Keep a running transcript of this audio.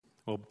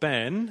Well,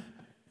 Ben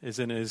is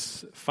in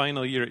his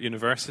final year at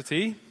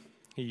university.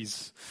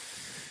 He's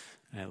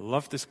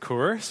loved his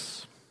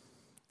course,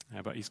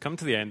 but he's come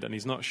to the end and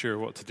he's not sure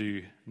what to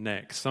do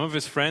next. Some of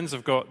his friends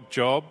have got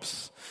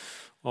jobs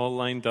all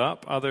lined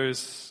up.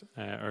 Others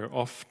are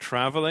off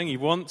traveling. He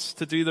wants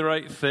to do the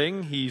right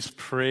thing. He's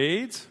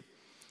prayed,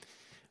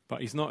 but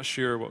he's not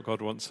sure what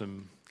God wants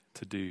him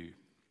to do.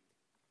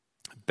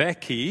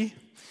 Becky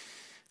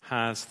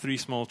has 3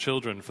 small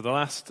children. For the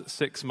last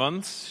 6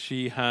 months,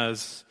 she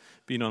has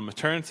been on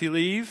maternity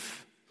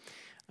leave,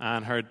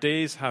 and her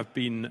days have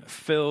been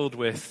filled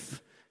with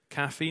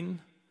caffeine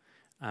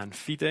and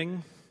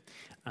feeding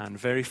and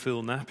very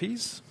full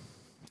nappies.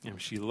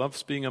 And she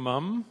loves being a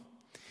mum,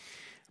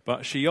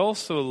 but she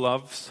also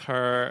loves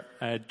her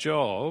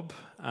job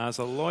as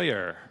a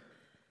lawyer.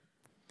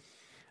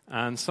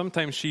 And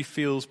sometimes she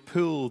feels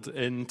pulled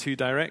in 2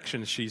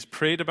 directions. She's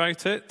prayed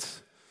about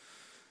it,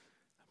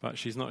 but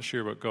she's not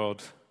sure what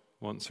God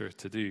wants her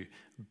to do.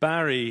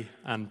 Barry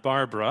and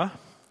Barbara,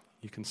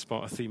 you can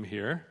spot a theme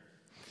here,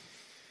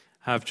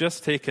 have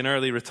just taken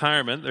early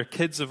retirement. Their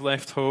kids have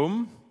left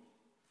home.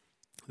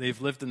 They've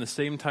lived in the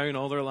same town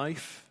all their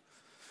life.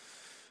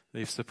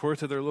 They've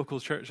supported their local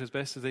church as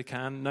best as they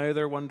can. Now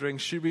they're wondering,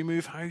 should we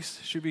move house?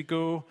 Should we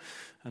go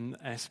and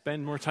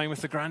spend more time with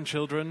the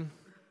grandchildren?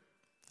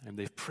 And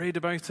they've prayed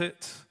about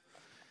it.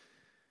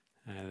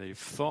 They've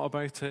thought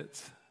about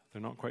it.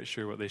 They're not quite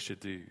sure what they should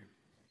do.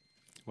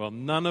 Well,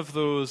 none of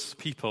those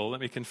people, let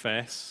me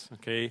confess,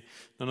 okay,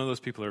 none of those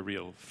people are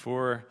real.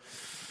 4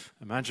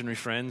 imaginary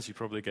friends, you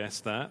probably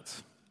guessed that.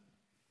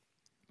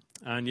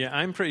 And yet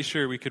I'm pretty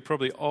sure we could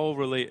probably all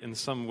relate in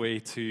some way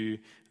to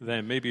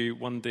them. Maybe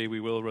one day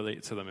we will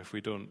relate to them if we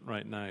don't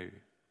right now.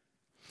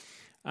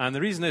 And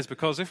the reason is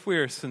because if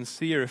we're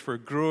sincere, if we're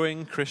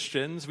growing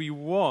Christians, we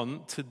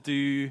want to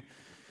do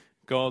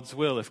God's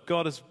will. If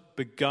God has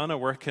begun a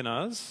work in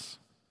us,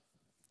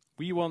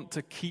 we want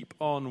to keep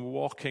on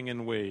walking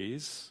in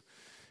ways,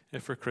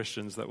 if we're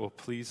Christians, that will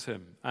please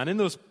him. And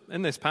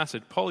in this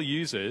passage, Paul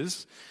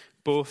uses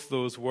both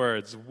those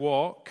words,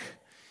 walk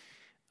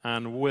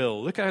and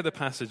will. Look at how the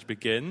passage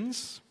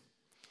begins.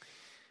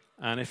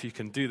 And if you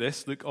can do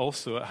this, look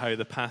also at how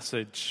the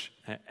passage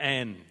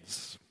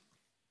ends.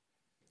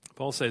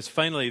 Paul says,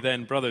 finally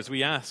then, brothers,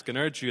 we ask and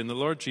urge you in the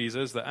Lord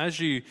Jesus that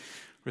as you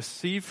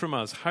receive from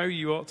us how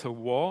you ought to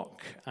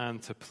walk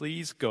and to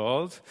please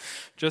God,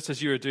 just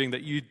as you are doing,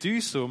 that you do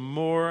so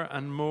more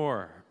and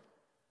more.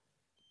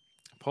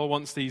 Paul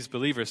wants these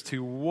believers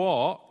to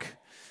walk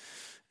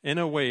in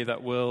a way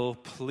that will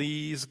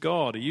please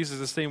God. He uses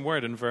the same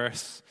word in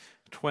verse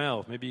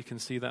 12. Maybe you can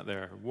see that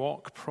there.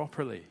 Walk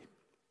properly.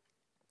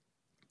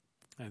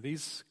 Now,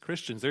 these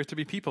Christians, they're to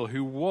be people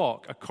who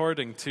walk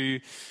according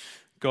to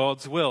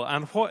God's will.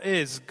 And what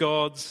is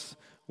God's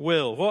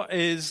will? What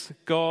is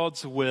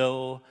God's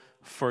will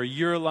for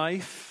your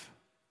life?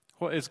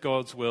 What is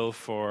God's will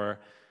for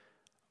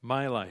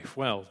my life?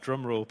 Well,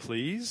 drum roll,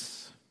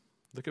 please.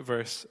 Look at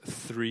verse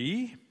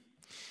 3.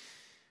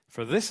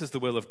 For this is the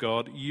will of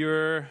God,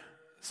 your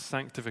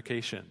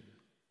sanctification.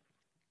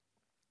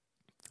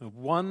 The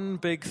one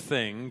big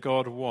thing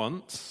God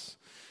wants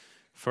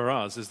for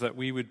us is that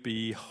we would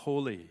be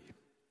holy.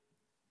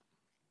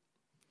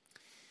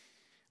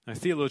 Now,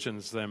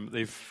 theologians,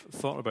 they've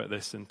thought about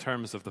this in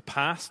terms of the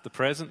past, the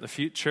present, the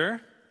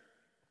future.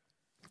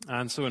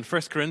 And so in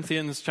 1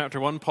 Corinthians chapter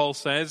 1, Paul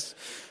says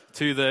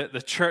to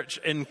the church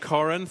in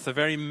Corinth, a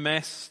very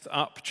messed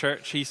up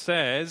church, he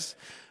says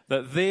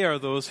that they are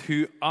those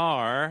who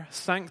are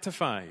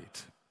sanctified.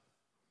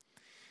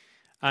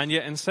 And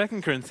yet in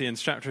 2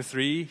 Corinthians chapter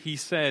 3, he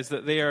says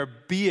that they are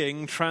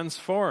being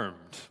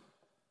transformed.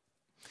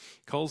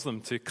 He calls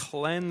them to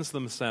cleanse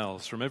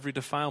themselves from every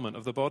defilement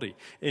of the body.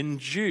 In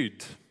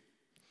Jude,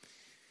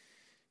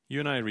 you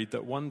and I read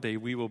that one day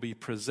we will be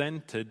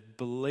presented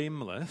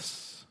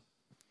blameless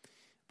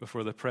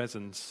before the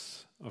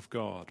presence of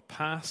God.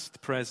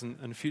 Past, present,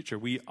 and future.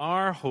 We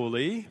are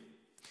holy.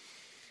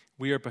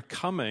 We are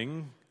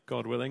becoming,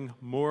 God willing,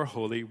 more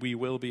holy. We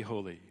will be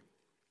holy.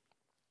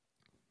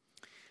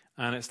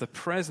 And it's the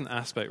present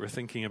aspect we're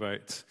thinking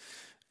about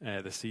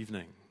this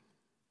evening.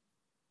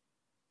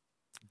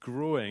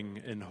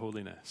 Growing in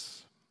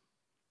holiness.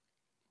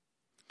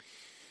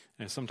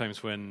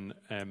 Sometimes when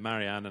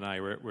Marianne and I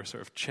we're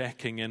sort of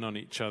checking in on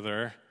each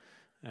other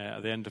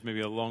at the end of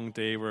maybe a long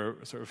day, we're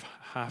sort of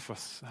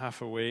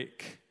half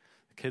awake,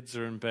 the kids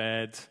are in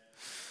bed,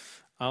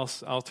 I'll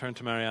turn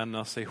to Marianne and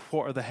I'll say,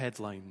 what are the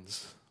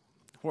headlines?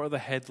 What are the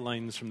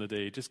headlines from the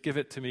day? Just give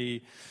it to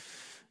me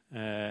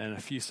in a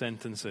few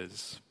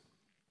sentences.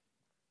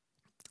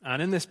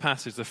 And in this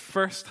passage, the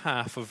first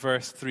half of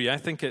verse 3, I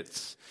think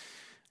it's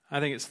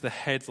the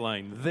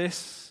headline.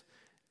 This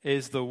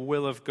is the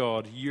will of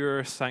God,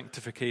 your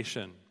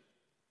sanctification.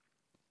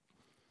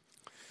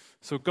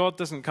 So God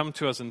doesn't come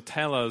to us and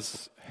tell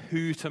us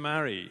who to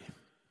marry,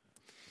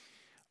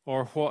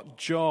 or what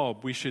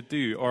job we should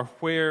do, or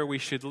where we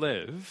should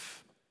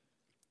live.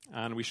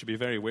 And we should be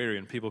very wary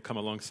when people come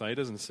alongside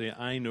us and say,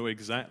 I know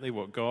exactly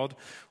what God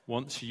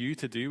wants you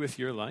to do with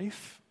your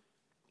life.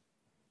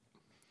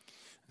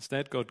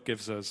 Instead, God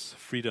gives us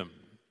freedom.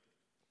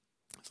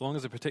 As long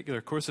as a particular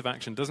course of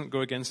action doesn't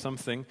go against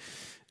something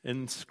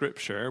in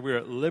Scripture, we're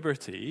at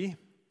liberty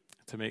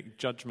to make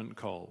judgment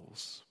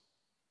calls.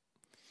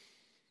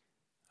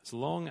 As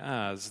long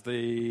as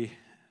the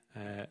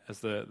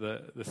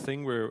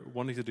thing we're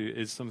wanting to do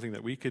is something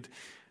that we could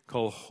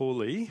call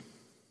holy,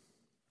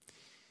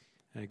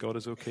 God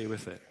is okay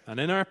with it.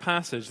 And in our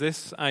passage,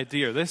 this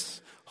idea,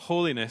 this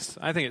holiness,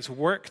 I think it's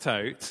worked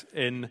out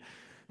in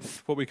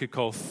what we could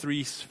call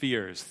three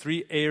spheres,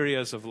 three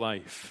areas of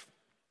life.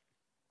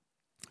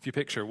 If you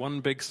picture one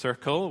big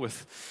circle with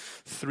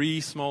three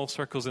small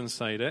circles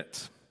inside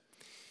it,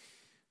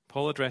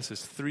 Paul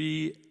addresses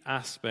three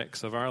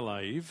aspects of our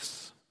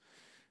lives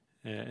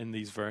in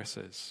these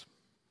verses.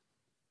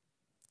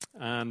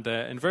 And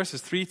in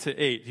verses 3 to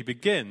 8, he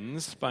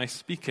begins by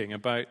speaking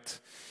about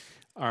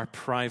our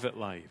private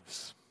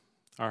lives.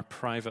 Our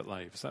private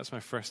lives. That's my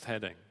first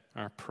heading.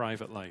 Our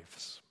private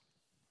lives.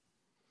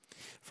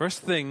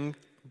 First thing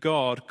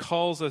God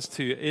calls us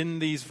to in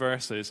these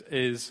verses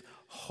is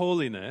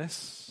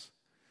holiness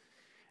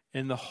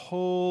in the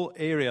whole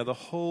area, the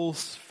whole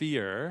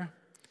sphere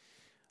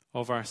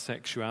of our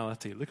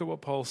sexuality. Look at what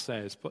Paul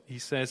says. He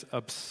says,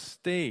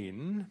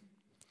 abstain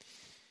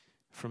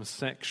from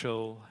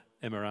sexual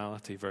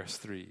immorality, verse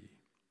 3.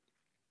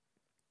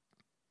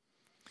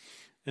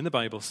 In the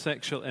Bible,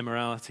 sexual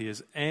immorality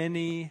is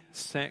any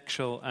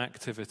sexual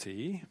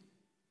activity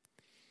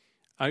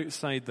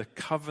outside the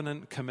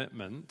covenant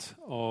commitment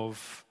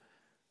of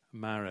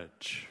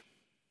marriage.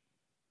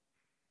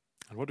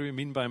 And what do we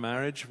mean by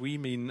marriage? We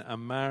mean a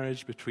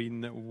marriage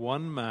between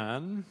one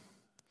man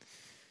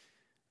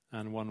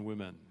and one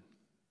woman.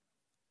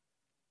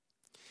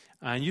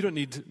 And you don't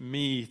need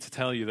me to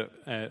tell you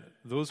that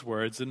those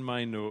words in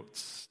my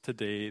notes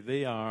today,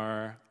 they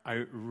are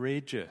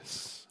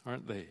outrageous,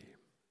 aren't they?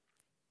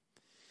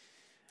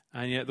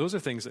 And yet those are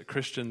things that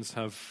Christians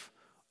have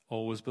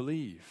always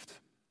believed.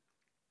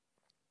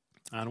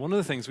 And one of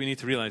the things we need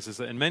to realize is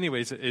that in many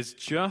ways it is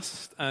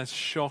just as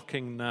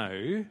shocking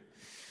now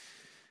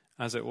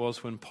as it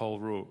was when Paul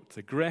wrote.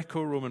 The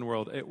Greco-Roman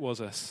world, it was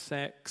a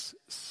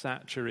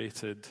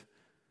sex-saturated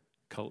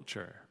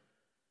culture.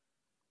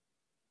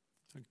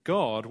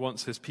 God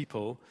wants his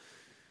people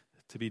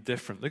to be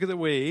different. Look at the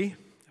way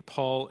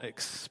Paul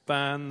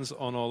expands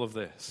on all of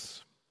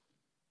this.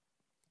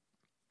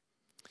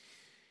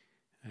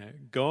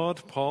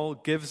 Paul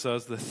gives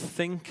us the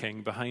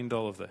thinking behind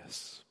all of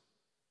this.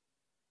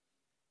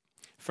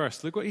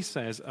 First, look what he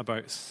says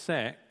about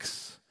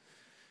sex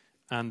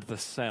and the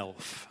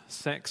self.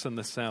 Sex and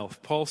the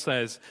self. Paul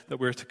says that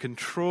we're to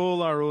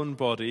control our own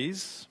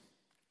bodies.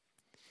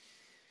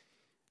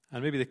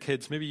 And maybe the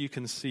kids, maybe you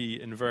can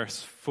see in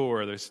verse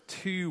 4, there's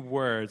two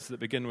words that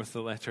begin with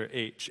the letter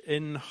H.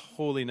 In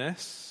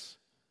holiness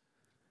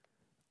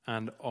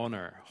and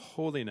honor.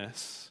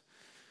 Holiness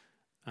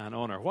and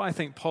honor. What I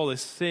think Paul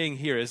is saying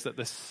here is that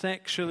the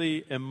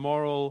sexually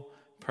immoral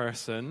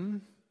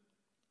person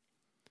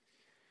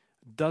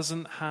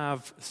doesn't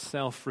have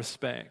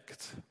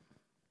self-respect.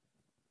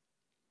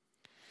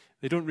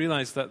 They don't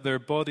realize that their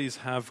bodies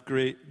have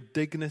great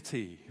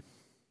dignity.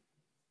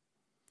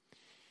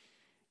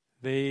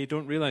 They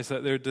don't realize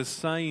that they're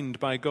designed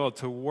by God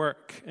to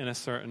work in a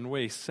certain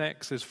way.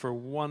 Sex is for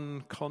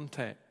one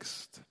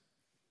context,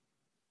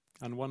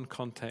 and one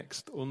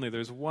context only.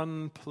 There's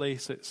one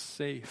place it's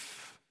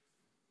safe: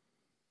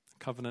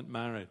 covenant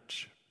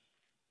marriage.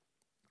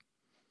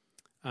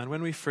 And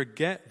when we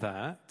forget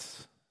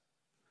that,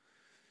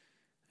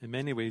 in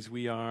many ways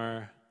we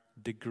are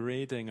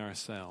degrading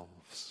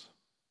ourselves.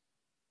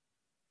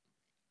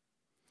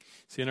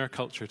 See, in our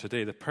culture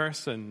today, the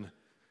person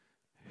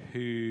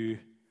who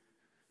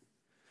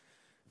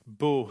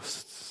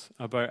boasts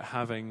about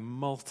having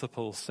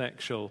multiple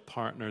sexual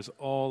partners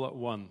all at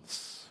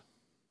once,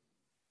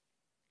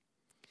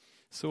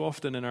 so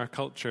often in our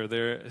culture,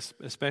 they're,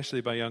 especially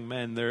by young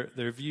men,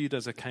 they're viewed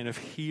as a kind of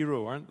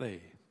hero, aren't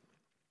they?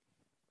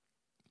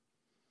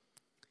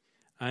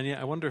 And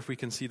yet I wonder if we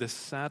can see the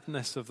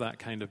sadness of that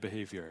kind of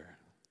behavior.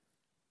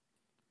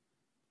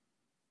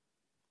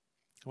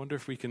 I wonder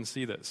if we can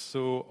see that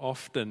so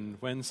often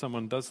when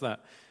someone does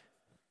that,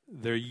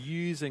 they're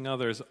using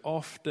others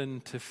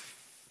often to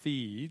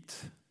feed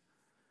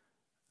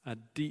a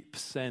deep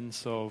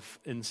sense of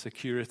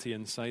insecurity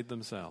inside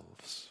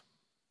themselves.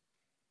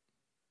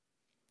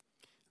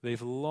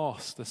 They've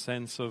lost a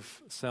sense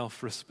of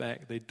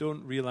self-respect. They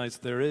don't realize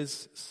there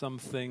is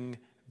something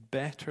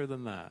better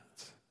than that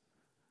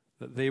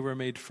they were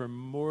made for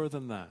more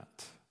than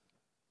that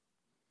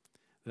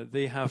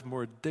they have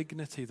more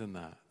dignity than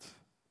that.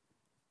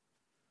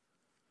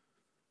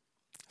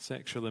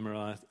 Sexual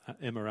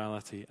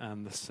immorality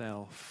and the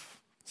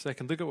self.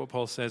 Second, look at what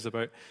Paul says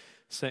about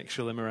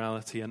sexual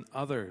immorality and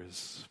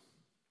others.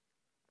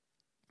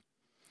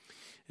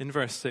 In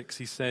verse 6,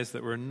 he says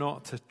that we're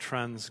not to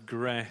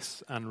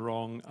transgress and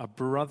wrong a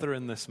brother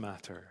in this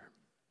matter.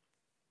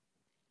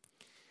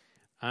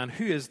 And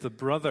who is the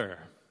brother?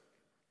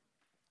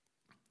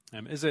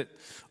 Is it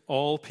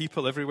all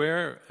people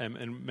everywhere?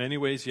 In many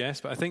ways,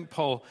 yes. But I think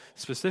Paul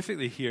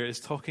specifically here is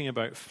talking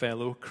about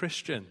fellow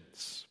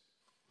Christians.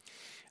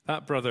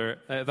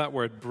 That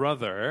word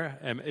brother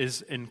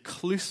is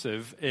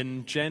inclusive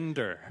in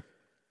gender.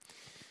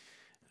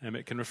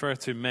 It can refer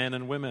to men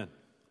and women.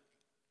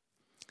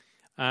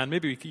 And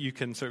maybe you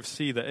can sort of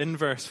see that in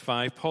verse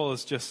 5, Paul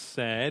has just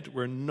said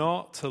we're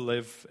not to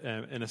live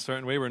in a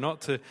certain way. We're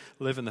not to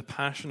live in the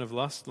passion of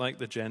lust like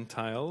the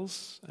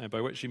Gentiles,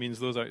 by which he means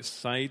those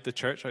outside the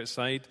church,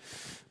 outside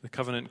the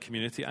covenant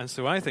community. And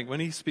so I think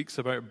when he speaks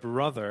about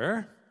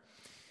brother,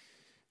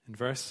 in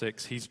verse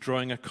 6, he's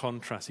drawing a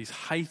contrast. He's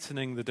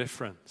heightening the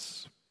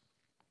difference.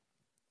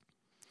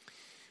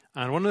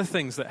 And one of the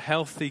things that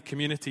healthy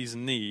communities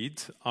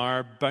need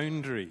are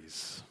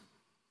boundaries.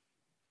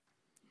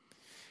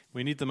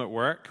 We need them at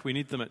work. We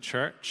need them at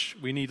church.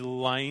 We need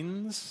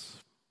lines.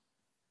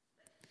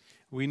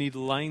 We need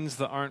lines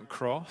that aren't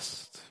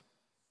crossed.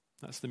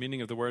 That's the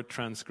meaning of the word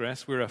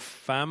transgress. We're a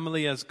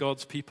family as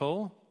God's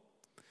people,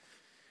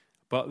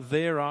 but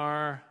there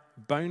are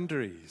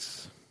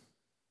boundaries.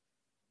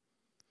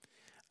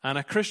 And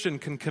a Christian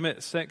can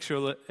commit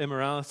sexual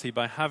immorality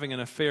by having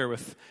an affair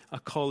with a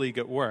colleague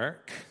at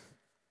work,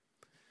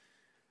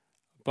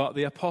 but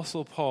the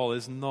Apostle Paul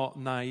is not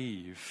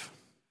naive.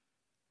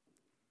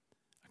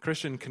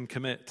 Christian can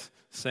commit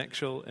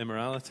sexual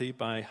immorality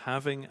by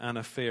having an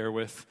affair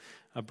with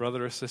a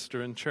brother or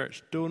sister in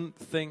church. Don't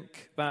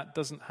think that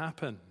doesn't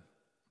happen.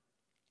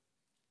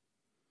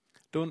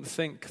 Don't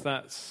think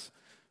that's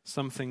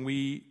something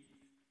we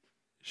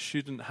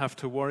shouldn't have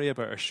to worry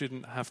about or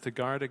shouldn't have to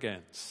guard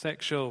against.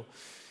 Sexual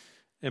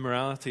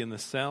immorality in the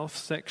self,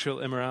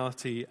 sexual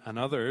immorality in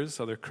others,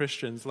 other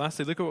Christians.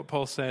 Lastly, look at what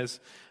Paul says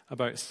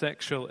about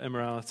sexual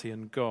immorality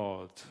in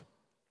God.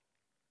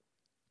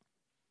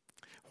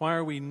 Why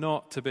are we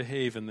not to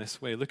behave in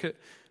this way? Look at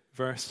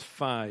verse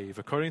 5.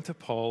 According to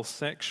Paul,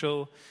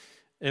 sexual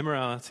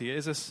immorality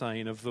is a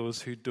sign of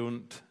those who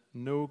don't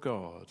know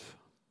God.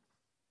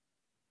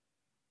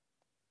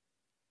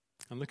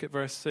 And look at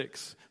verse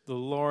 6. The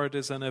Lord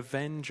is an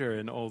avenger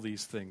in all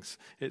these things.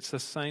 It's a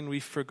sign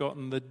we've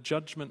forgotten the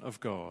judgment of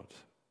God.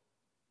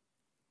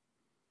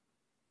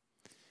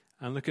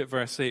 And look at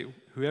verse 8.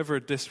 Whoever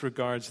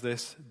disregards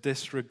this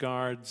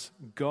disregards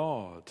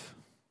God.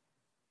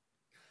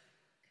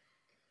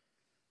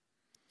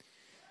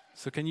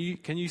 So can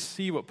you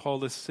see what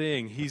Paul is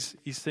saying? He's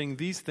saying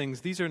these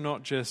things, these are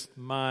not just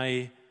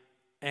my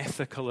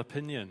ethical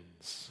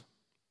opinions.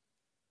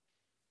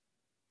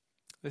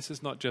 This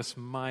is not just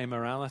my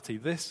morality.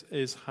 This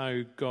is how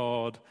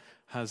God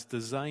has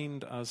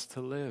designed us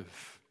to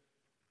live.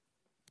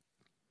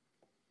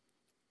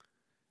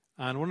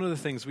 And one of the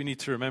things we need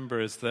to remember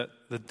is that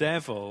the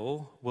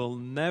devil will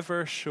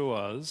never show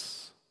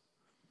us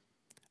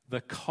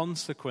the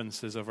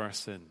consequences of our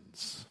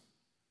sins.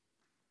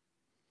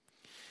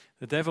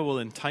 The devil will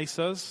entice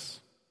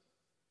us,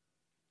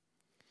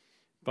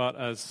 but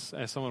as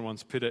someone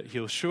once put it,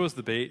 he'll show us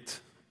the bait,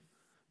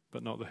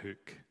 but not the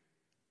hook.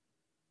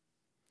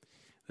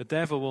 The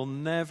devil will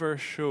never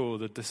show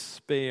the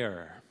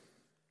despair,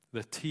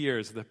 the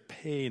tears, the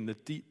pain, the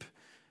deep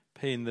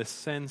pain, the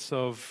sense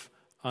of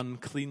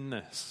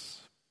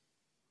uncleanness,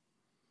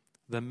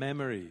 the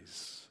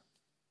memories.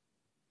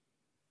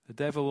 The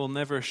devil will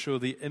never show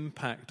the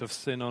impact of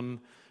sin on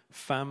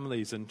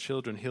families and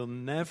children. He'll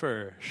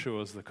never show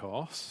us the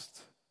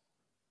cost.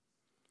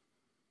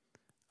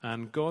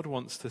 And God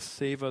wants to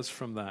save us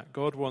from that.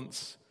 God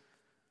wants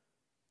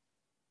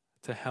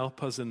to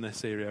help us in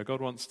this area. God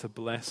wants to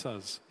bless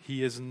us.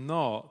 He is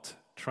not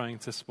trying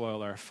to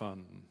spoil our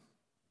fun.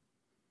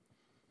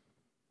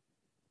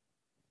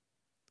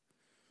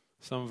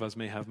 Some of us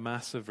may have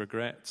massive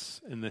regrets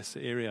in this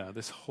area,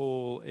 this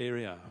whole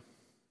area.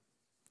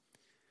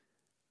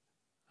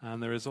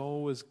 And there is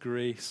always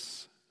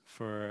grace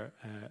for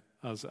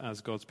us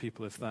as God's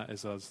people, if that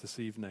is us this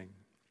evening.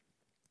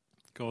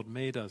 God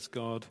made us.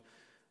 God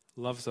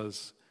loves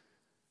us.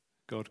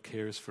 God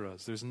cares for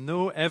us. There's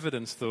no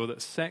evidence, though,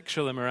 that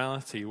sexual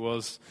immorality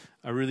was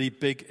a really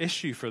big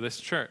issue for this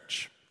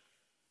church.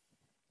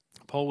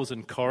 Paul was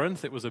in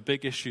Corinth. It was a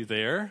big issue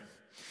there.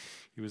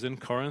 He was in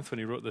Corinth when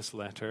he wrote this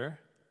letter.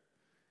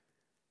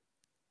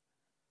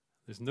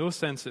 There's no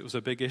sense it was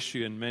a big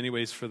issue in many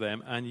ways for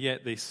them, and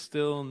yet they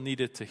still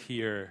needed to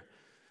hear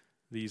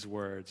these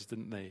words,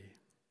 didn't they?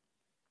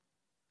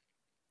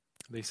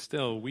 We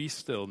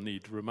still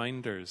need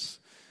reminders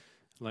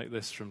like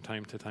this from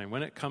time to time.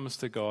 When it comes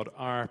to God,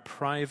 our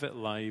private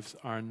lives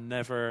are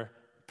never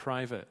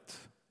private.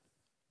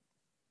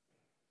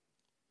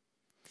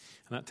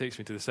 And that takes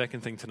me to the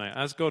second thing tonight.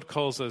 As God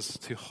calls us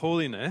to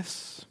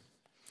holiness,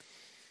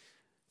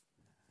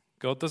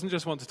 God doesn't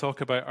just want to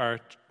talk about our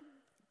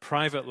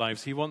private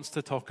lives. He wants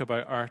to talk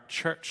about our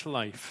church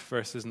life,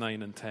 verses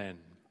 9 and 10.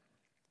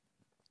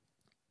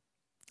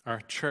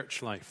 Our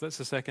church life. That's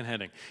the second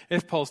heading.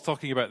 If Paul's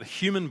talking about the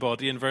human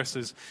body in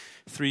verses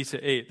 3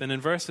 to 8, then in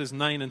verses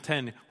 9 and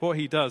 10, what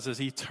he does is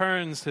he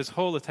turns his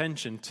whole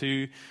attention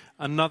to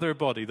another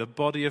body, the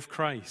body of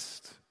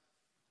Christ.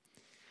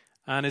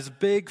 And his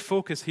big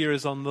focus here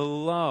is on the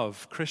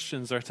love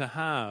Christians are to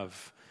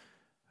have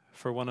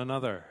for one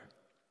another.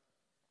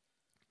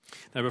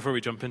 Now, before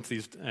we jump into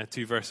these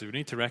two verses, we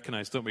need to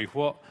recognize, don't we,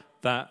 what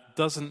that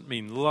doesn't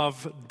mean.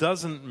 Love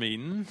doesn't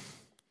mean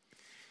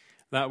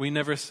that we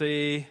never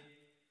say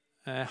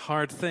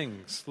hard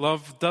things.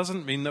 Love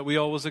doesn't mean that we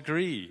always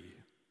agree.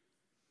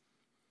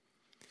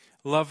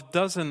 Love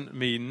doesn't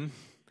mean,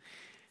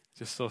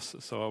 just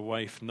saw a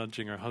wife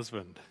nudging her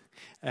husband.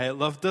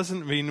 Love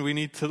doesn't mean we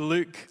need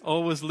to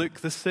always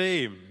look the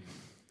same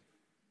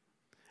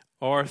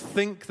or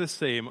think the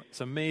same.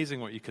 It's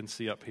amazing what you can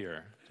see up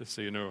here, just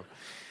so you know.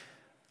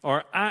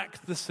 Or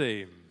act the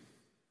same.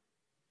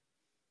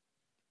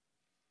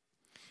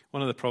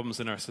 One of the problems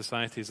in our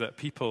society is that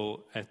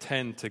people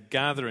tend to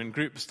gather in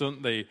groups,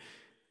 don't they,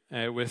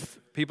 with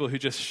people who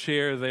just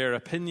share their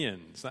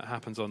opinions. That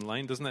happens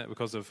online, doesn't it?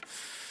 Because of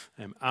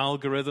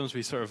algorithms,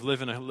 we sort of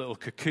live in a little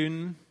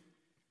cocoon.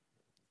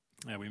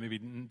 We maybe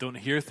don't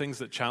hear things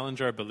that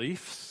challenge our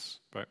beliefs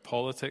about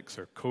politics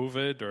or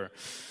COVID or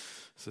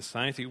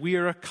society. We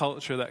are a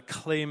culture that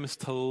claims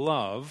to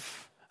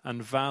love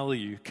and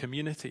value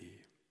community.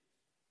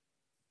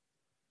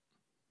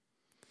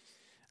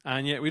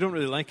 And yet we don't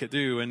really like it,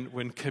 do we?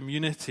 When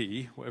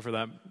community, whatever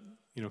that,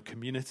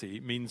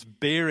 community means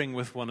bearing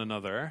with one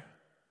another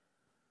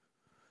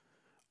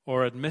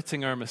or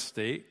admitting our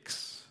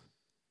mistakes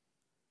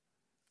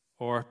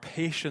or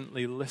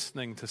patiently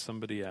listening to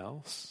somebody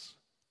else.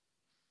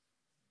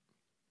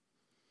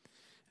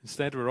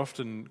 Instead, we're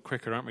often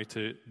quicker, aren't we,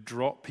 to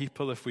drop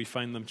people if we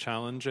find them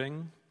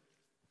challenging.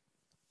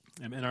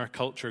 In our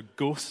culture,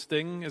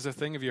 ghosting is a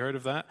thing. Have you heard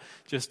of that?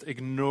 Just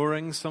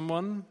ignoring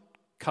someone,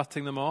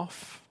 cutting them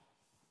off.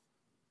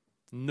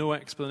 No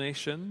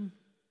explanation.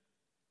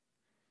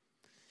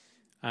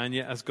 And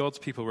yet, as God's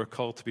people, we're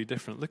called to be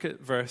different. Look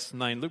at verse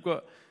 9.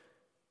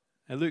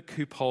 Look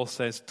who Paul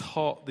says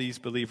taught these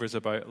believers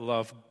about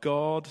love.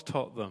 God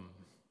taught them.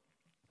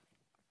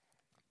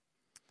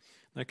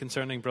 Now,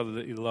 concerning brother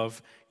that you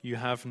love, you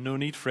have no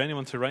need for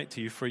anyone to write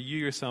to you, for you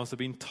yourselves have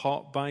been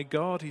taught by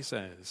God, he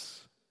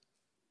says.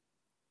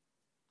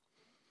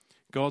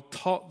 God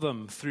taught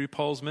them through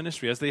Paul's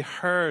ministry. As they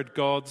heard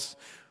God's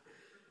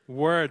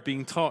word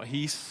being taught,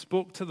 he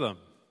spoke to them.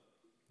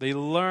 They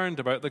learned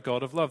about the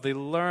God of love. They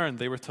learned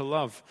they were to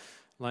love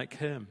like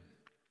him.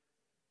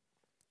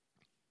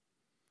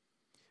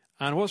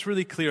 And what's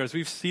really clear, as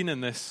we've seen in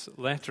this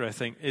letter, I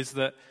think, is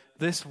that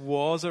this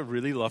was a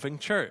really loving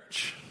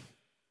church.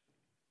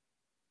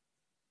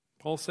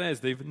 Paul says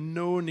they've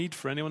no need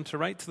for anyone to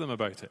write to them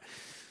about it.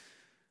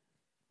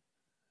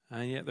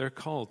 And yet they're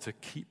called to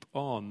keep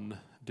on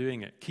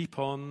doing it. Keep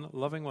on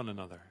loving one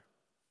another.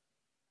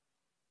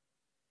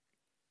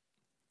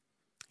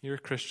 Here are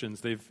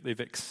Christians. They've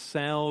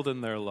excelled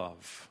in their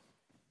love.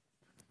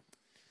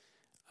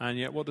 And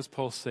yet what does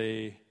Paul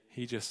say?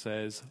 He just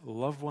says,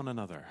 love one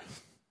another.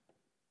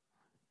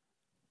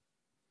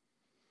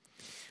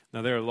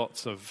 Now, there are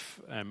lots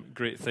of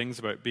great things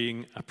about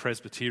being a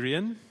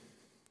Presbyterian.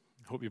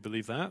 I hope you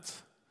believe that.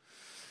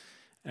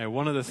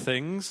 One of the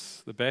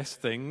things, the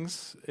best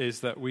things, is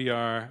that we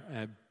are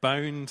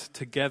bound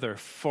together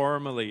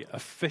formally,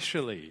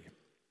 officially,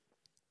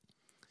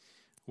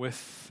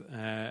 with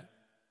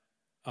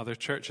other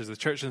churches. The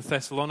church in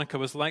Thessalonica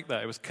was like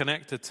that. It was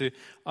connected to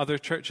other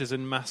churches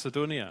in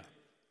Macedonia.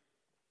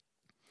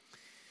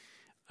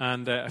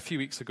 And a few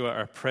weeks ago at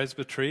our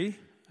presbytery,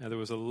 there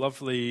was a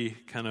lovely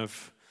kind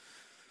of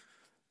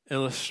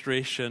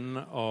illustration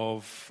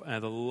of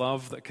the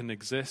love that can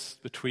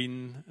exist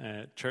between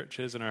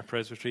churches in our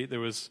presbytery. There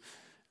was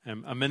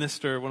a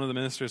minister, one of the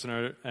ministers in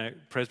our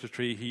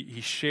presbytery, he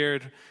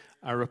shared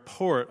a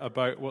report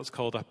about what's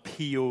called a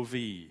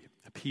POV,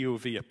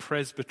 a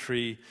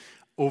presbytery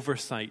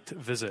oversight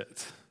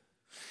visit.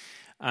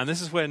 And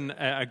this is when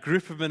a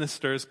group of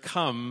ministers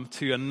come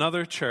to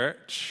another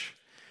church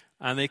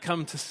and they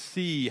come to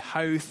see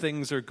how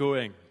things are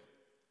going.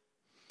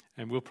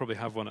 And we'll probably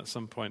have one at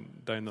some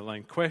point down the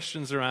line.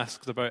 Questions are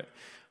asked about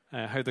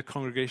how the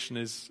congregation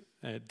is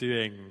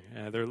doing.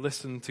 They're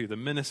listened to. The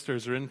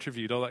ministers are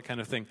interviewed, all that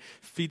kind of thing.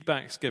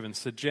 Feedback's given.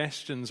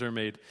 Suggestions are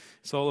made.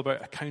 It's all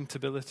about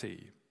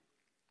accountability.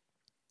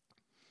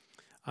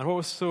 And what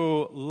was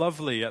so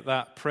lovely at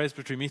that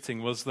presbytery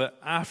meeting was that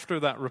after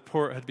that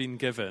report had been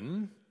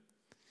given,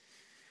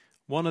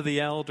 one of the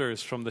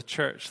elders from the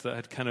church that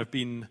had kind of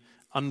been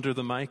under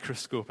the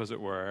microscope, as it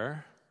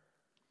were,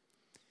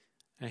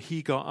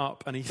 he got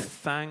up and he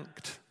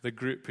thanked the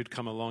group who'd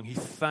come along. He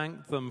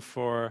thanked them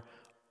for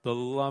the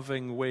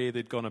loving way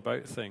they'd gone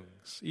about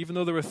things, even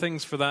though there were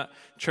things for that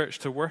church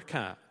to work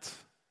at.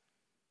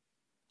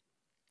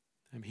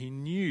 And he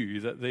knew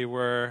that they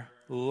were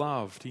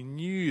loved. He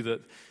knew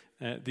that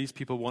these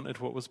people wanted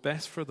what was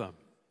best for them.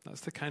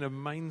 That's the kind of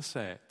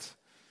mindset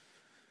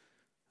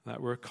that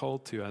we're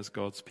called to as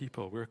God's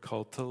people. We're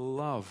called to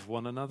love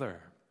one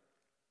another.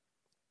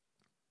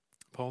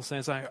 Paul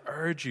says, I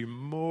urge you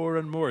more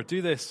and more.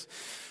 Do this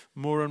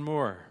more and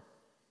more.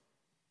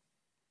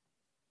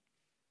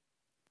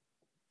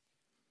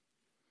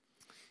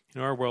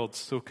 Our world's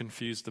so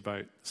confused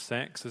about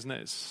sex, isn't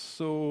it? It's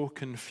so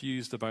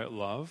confused about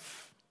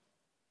love.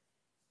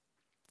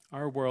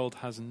 Our world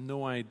has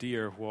no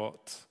idea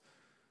what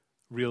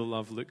real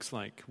love looks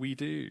like. We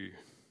do.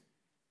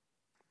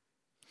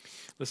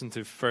 Listen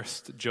to 1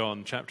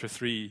 John chapter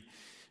 3,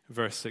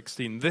 verse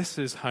 16. This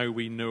is how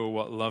we know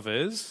what love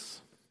is.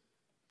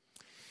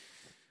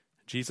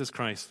 Jesus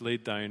Christ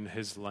laid down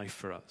his life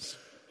for us.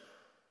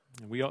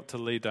 And we ought to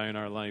lay down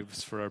our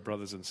lives for our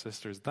brothers and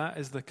sisters. That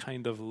is the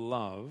kind of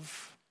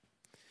love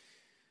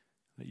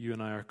that you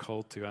and I are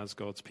called to as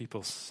God's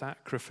people.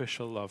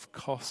 Sacrificial love,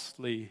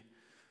 costly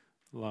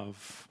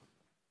love.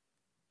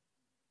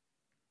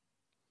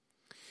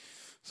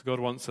 So God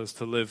wants us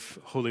to live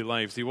holy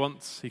lives.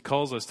 He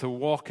calls us to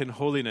walk in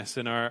holiness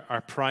in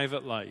our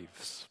private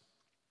lives.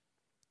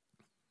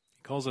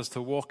 He calls us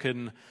to walk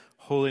in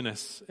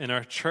holiness in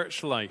our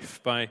church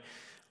life by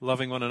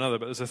loving one another.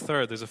 But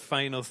there's a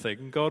final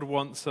thing. God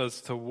wants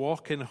us to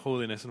walk in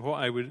holiness in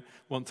what I would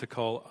want to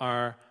call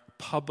our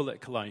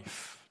public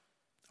life.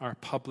 Our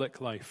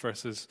public life,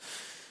 verses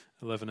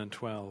 11 and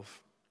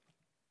 12.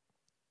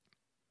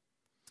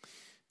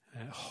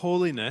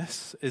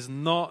 Holiness is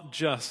not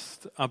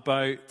just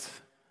about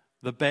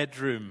the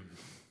bedroom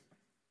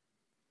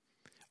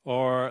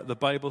or the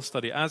Bible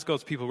study. As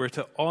God's people, we're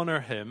to honor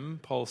him,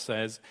 Paul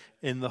says,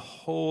 in the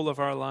whole of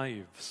our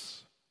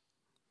lives.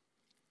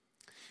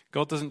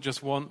 God doesn't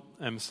just want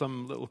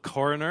some little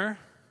corner.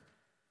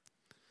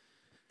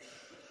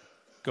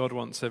 God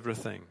wants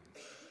everything.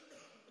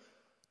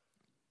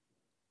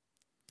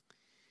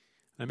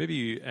 Now maybe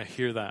you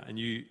hear that and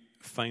you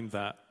find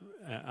that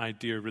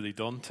idea really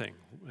daunting.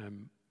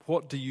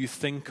 What do you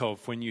think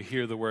of when you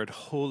hear the word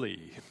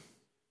holy?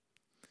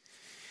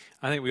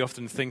 I think we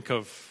often think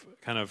of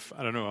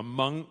a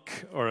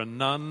monk or a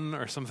nun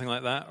or something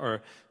like that,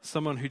 or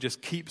someone who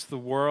just keeps the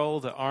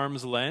world at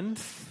arm's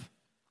length.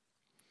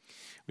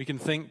 We can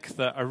think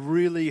that a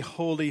really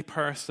holy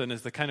person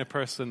is the kind of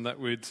person that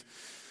would,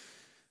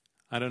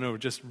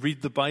 just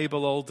read the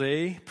Bible all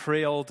day,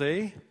 pray all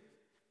day.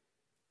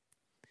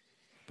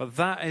 But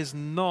that is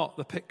not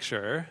the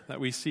picture that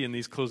we see in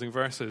these closing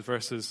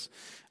verses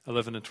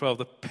 11 and 12.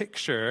 The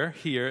picture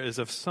here is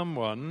of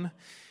someone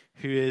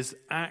who is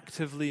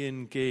actively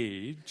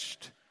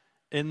engaged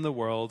in the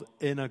world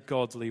in a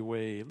godly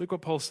way. Look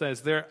what Paul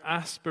says, their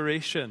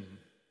aspiration,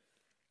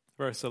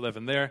 verse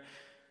 11, their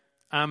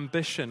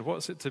ambition,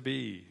 what's it to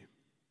be?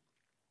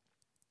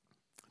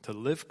 To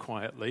live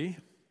quietly,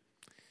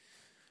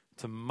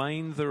 to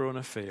mind their own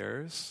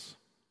affairs,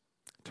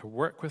 to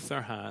work with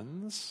their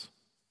hands.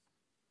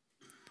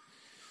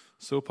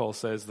 So Paul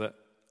says that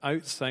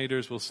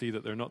outsiders will see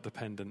that they're not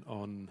dependent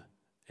on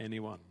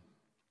anyone.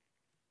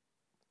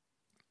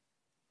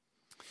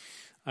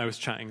 I was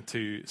chatting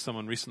to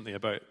someone recently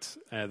about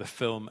the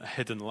film A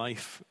Hidden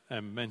Life.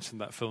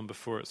 Mentioned that film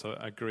before. It's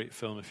a great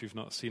film if you've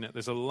not seen it.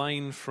 There's a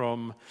line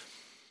from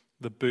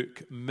the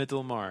book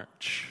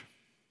Middlemarch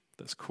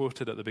that's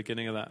quoted at the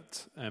beginning of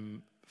that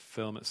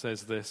film. It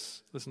says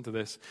this, listen to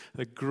this: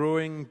 the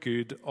growing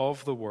good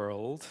of the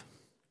world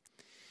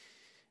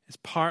is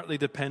partly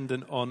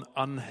dependent on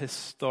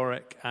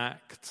unhistoric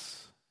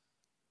acts,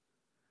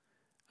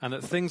 and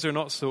that things are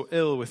not so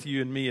ill with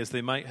you and me as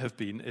they might have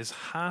been is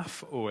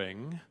half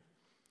owing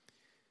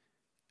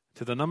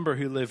to the number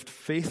who lived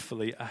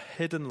faithfully a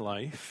hidden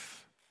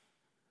life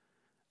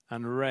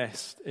and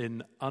rest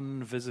in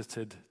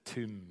unvisited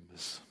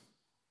tombs.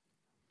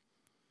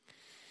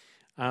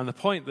 And the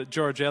point that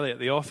George Eliot,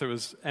 the author,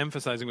 was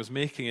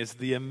making is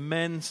the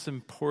immense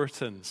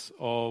importance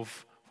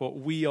of what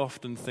we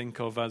often think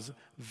of as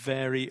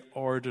very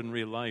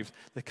ordinary lives,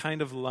 the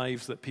kind of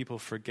lives that people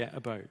forget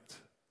about.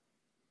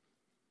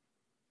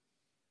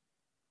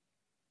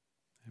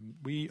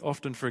 We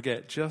often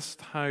forget just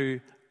how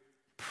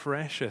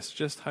precious,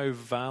 just how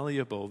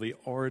valuable the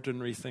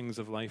ordinary things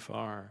of life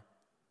are.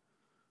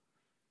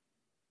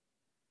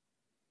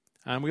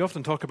 And we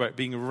often talk about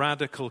being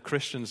radical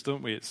Christians,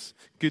 don't we? It's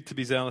good to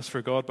be zealous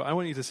for God, but I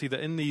want you to see that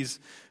in these,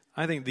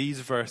 I think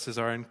these verses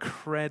are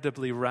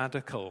incredibly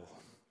radical.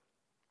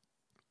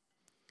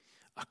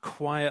 A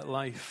quiet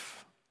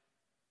life,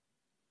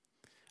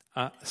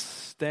 a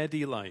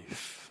steady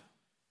life,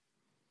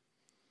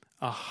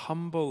 a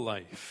humble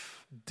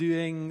life,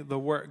 doing the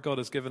work God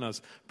has given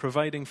us,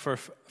 providing for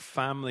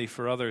family,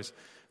 for others,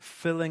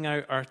 filling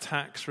out our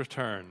tax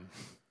return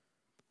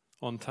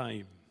on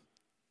time.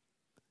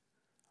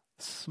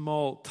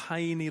 Small,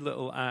 tiny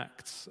little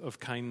acts of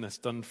kindness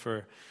done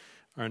for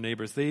our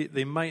neighbors.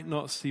 They might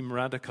not seem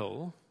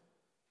radical,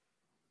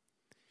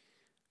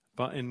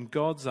 but in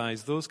God's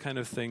eyes, those kind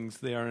of things,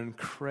 they are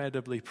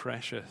incredibly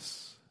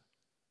precious.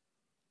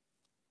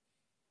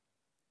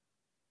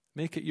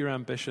 Make it your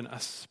ambition.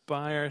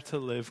 Aspire to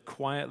live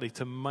quietly,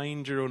 to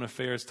mind your own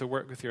affairs, to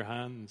work with your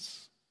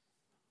hands.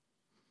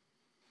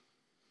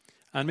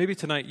 And maybe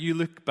tonight you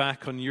look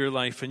back on your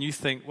life and you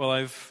think, well,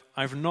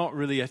 I've not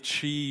really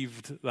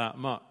achieved that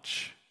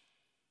much.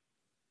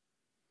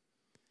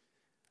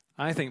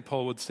 I think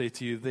Paul would say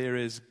to you, there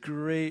is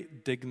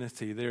great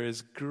dignity, there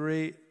is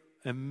great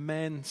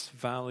immense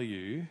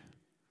value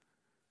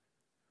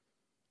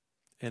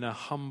in a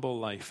humble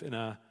life, in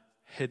a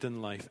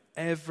hidden life.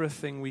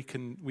 Everything we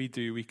can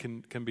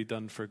be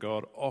done for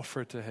God,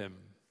 offered to him.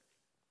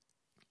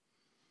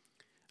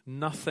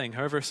 Nothing,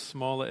 however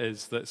small it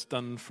is, that's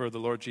done for the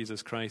Lord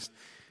Jesus Christ,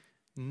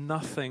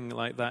 nothing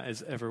like that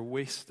is ever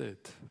wasted.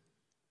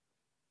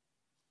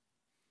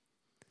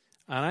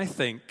 And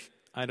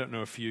I don't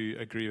know if you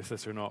agree with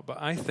this or not,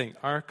 but I think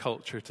our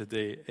culture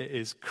today, it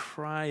is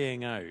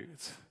crying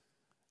out.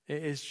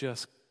 It is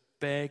just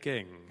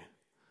begging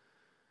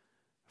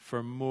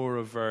for more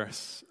of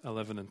verse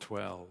 11 and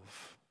 12.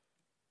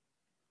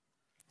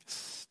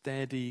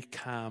 Steady,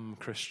 calm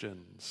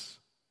Christians.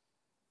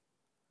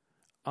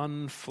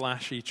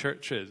 Unflashy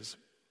churches.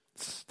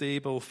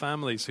 Stable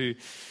families who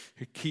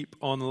keep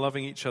on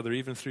loving each other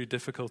even through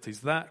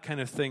difficulties. That kind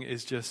of thing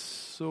is just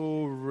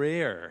so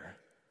rare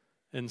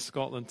in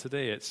Scotland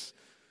today. It's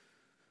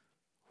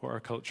what our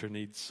culture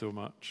needs so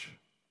much.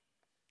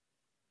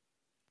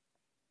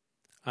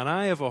 And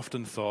I have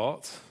often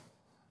thought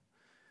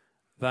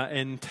that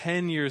in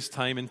 10 years'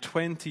 time, in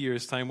 20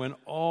 years' time, when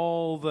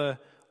all the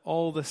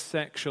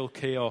sexual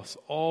chaos,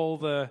 all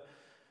the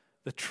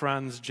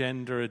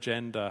transgender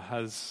agenda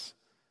has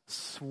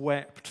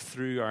swept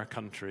through our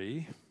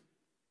country,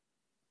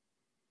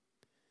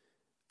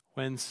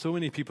 when so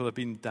many people have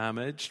been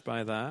damaged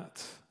by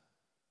that,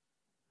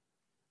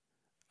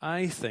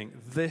 I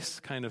think this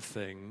kind of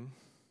thing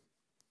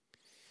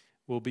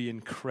will be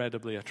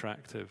incredibly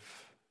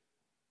attractive.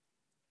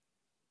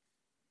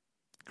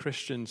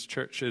 Christians,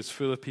 churches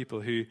full of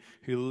people who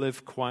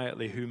live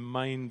quietly, who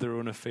mind their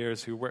own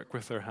affairs, who work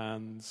with their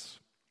hands,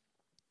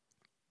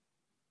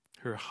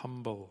 who are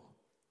humble.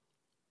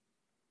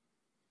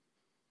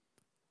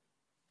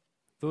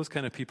 Those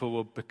kind of people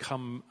will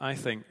become, I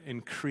think,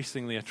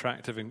 increasingly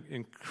attractive and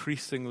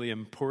increasingly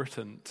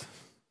important.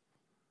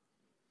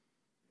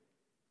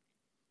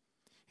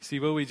 You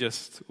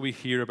see, we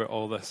hear about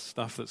all this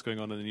stuff that's going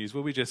on in the news,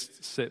 will we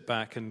just sit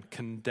back and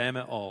condemn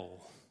it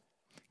all?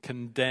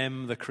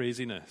 Condemn the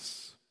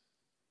craziness?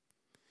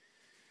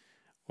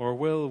 Or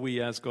will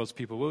we, as God's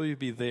people, will we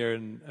be there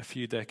in a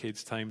few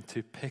decades' time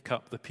to pick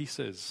up the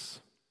pieces?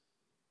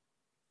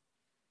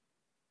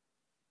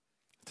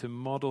 To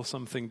model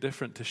something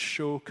different, to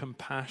show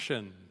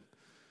compassion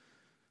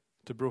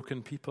to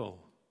broken people.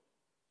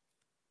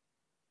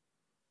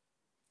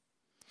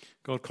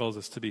 God calls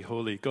us to be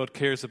holy. God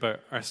cares about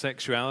our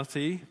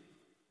sexuality.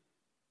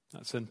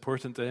 That's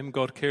important to him.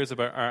 God cares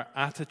about our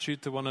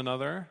attitude to one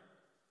another.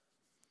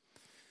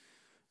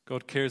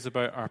 God cares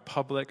about our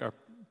public,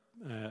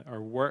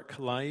 our work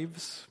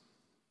lives.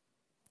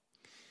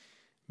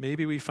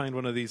 Maybe we find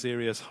one of these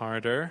areas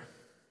harder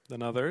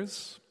than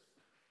others.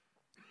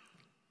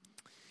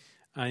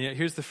 And yet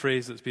here's the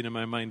phrase that's been in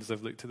my mind as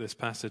I've looked at this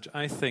passage.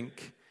 I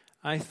think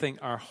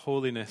our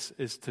holiness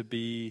is to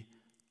be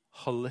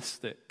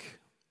holistic.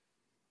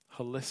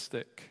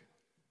 Holistic.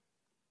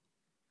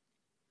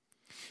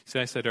 See,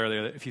 I said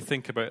earlier that if you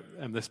think about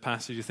this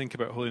passage, you think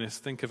about holiness,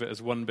 think of it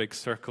as one big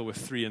circle with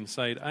three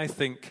inside. I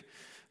think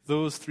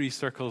those three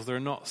circles, they're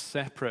not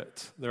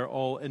separate. They're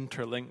all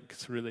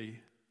interlinked, really.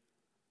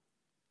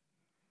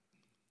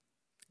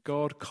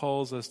 God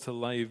calls us to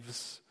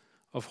lives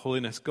of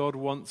holiness. God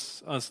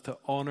wants us to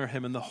honor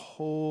him in the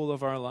whole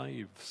of our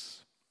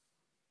lives.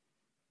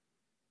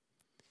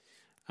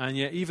 And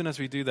yet, even as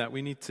we do that,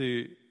 we need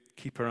to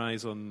keep our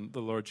eyes on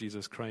the Lord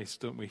Jesus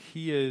Christ, don't we?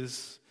 He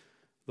is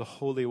the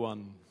Holy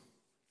One.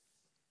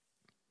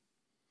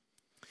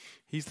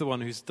 He's the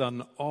one who's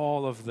done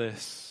all of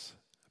this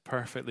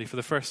perfectly. For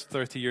the first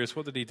 30 years,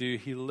 what did he do?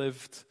 He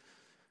lived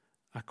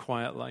a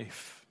quiet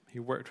life. He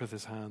worked with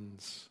his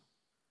hands.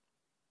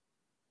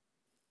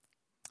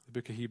 The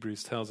book of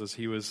Hebrews tells us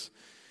he was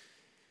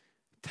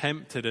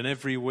tempted in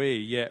every way,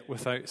 yet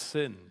without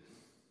sin.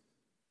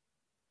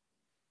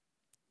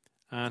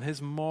 And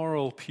his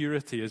moral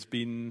purity has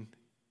been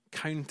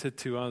counted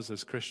to us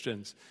as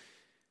Christians.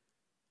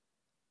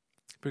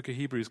 The book of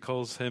Hebrews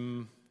calls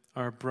him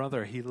our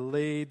brother. He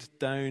laid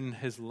down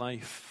his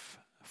life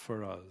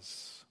for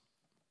us.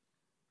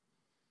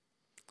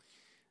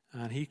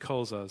 And he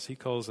calls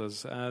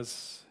us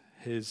as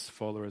his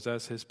followers,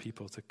 as his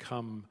people, to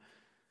come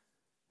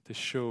to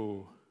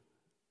show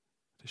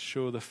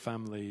the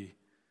family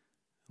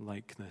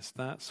likeness.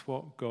 That's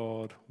what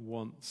God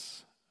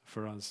wants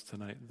for us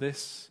tonight.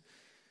 This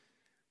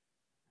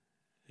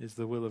is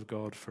the will of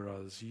God for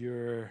us,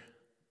 your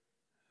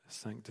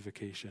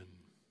sanctification.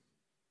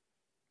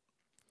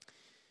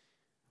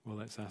 Well,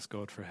 let's ask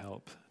God for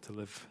help to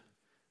live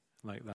like that.